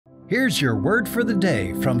Here's your word for the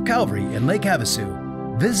day from Calvary in Lake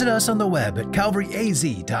Havasu. Visit us on the web at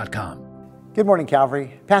calvaryaz.com. Good morning,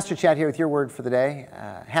 Calvary. Pastor Chad here with your word for the day.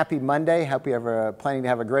 Happy Monday. Hope you are planning to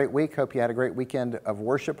have a great week. Hope you had a great weekend of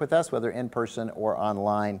worship with us, whether in person or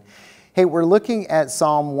online. Hey, we're looking at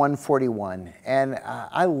Psalm 141, and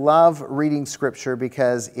I love reading Scripture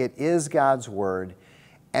because it is God's Word.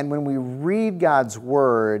 And when we read God's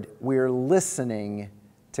Word, we're listening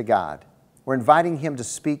to God. We're inviting Him to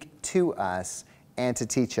speak to us and to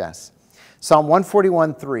teach us. Psalm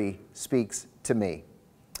 141:3 speaks to me.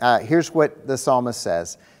 Here's what the psalmist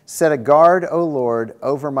says. Set a guard, O Lord,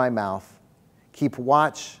 over my mouth. Keep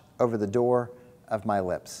watch over the door of my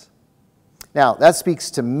lips. Now, that speaks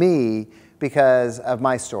to me because of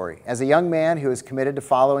my story. As a young man who was committed to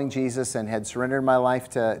following Jesus and had surrendered my life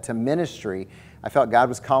to ministry, I felt God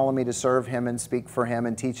was calling me to serve Him and speak for Him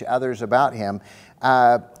and teach others about Him.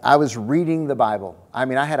 I was reading the Bible. I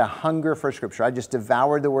mean, I had a hunger for Scripture. I just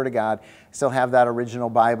devoured the Word of God. Still have that original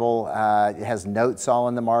Bible. It has notes all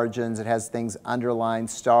in the margins. It has things underlined,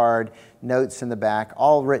 starred, notes in the back,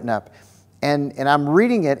 all written up. And I'm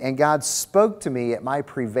reading it, and God spoke to me at my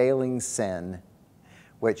prevailing sin,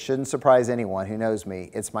 which shouldn't surprise anyone who knows me.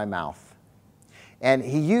 It's my mouth. And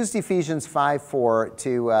He used Ephesians 5:4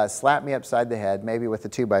 to slap me upside the head, maybe with a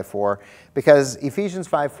 2x4, because Ephesians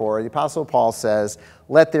 5:4, the Apostle Paul says,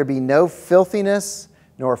 "Let there be no filthiness,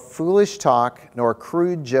 nor foolish talk, nor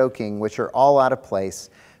crude joking, which are all out of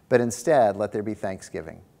place, but instead let there be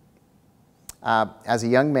thanksgiving." As a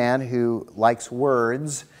young man who likes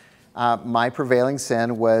words, my prevailing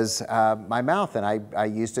sin was my mouth, and I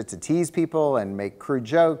used it to tease people and make crude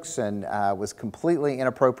jokes and was completely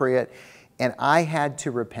inappropriate. And I had to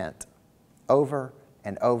repent over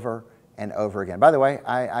and over and over again. By the way,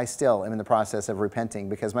 I still am in the process of repenting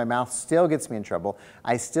because my mouth still gets me in trouble.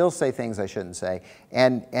 I still say things I shouldn't say.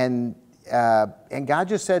 And God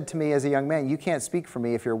just said to me as a young man, you can't speak for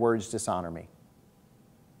me if your words dishonor me.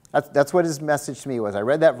 That's what His message to me was. I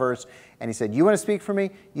read that verse, and He said, you want to speak for me?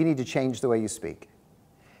 You need to change the way you speak.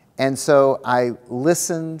 And so I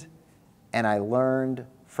listened, and I learned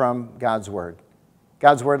from God's Word.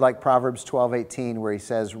 God's Word, like Proverbs 12:18, where He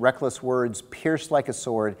says, reckless words pierce like a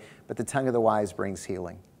sword, but the tongue of the wise brings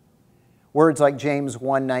healing. Words like James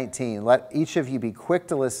 1:19, let each of you be quick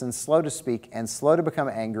to listen, slow to speak, and slow to become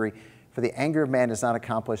angry, for the anger of man does not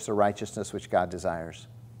accomplish the righteousness which God desires.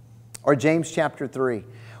 Or James chapter 3,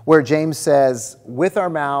 where James says, with our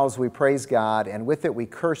mouths we praise God, and with it we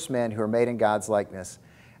curse men who are made in God's likeness.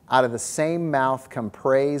 Out of the same mouth come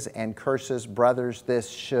praise and curses. Brothers, this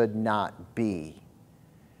should not be.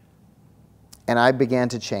 And I began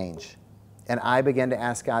to change. And I began to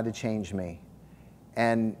ask God to change me.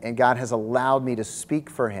 And God has allowed me to speak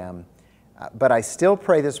for Him. But I still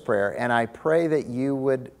pray this prayer, and I pray that you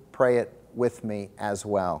would pray it with me as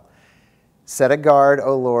well. Set a guard,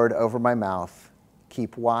 O Lord, over my mouth.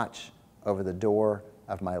 Keep watch over the door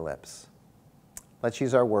of my lips. Let's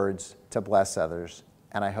use our words to bless others,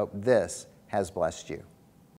 and I hope this has blessed you.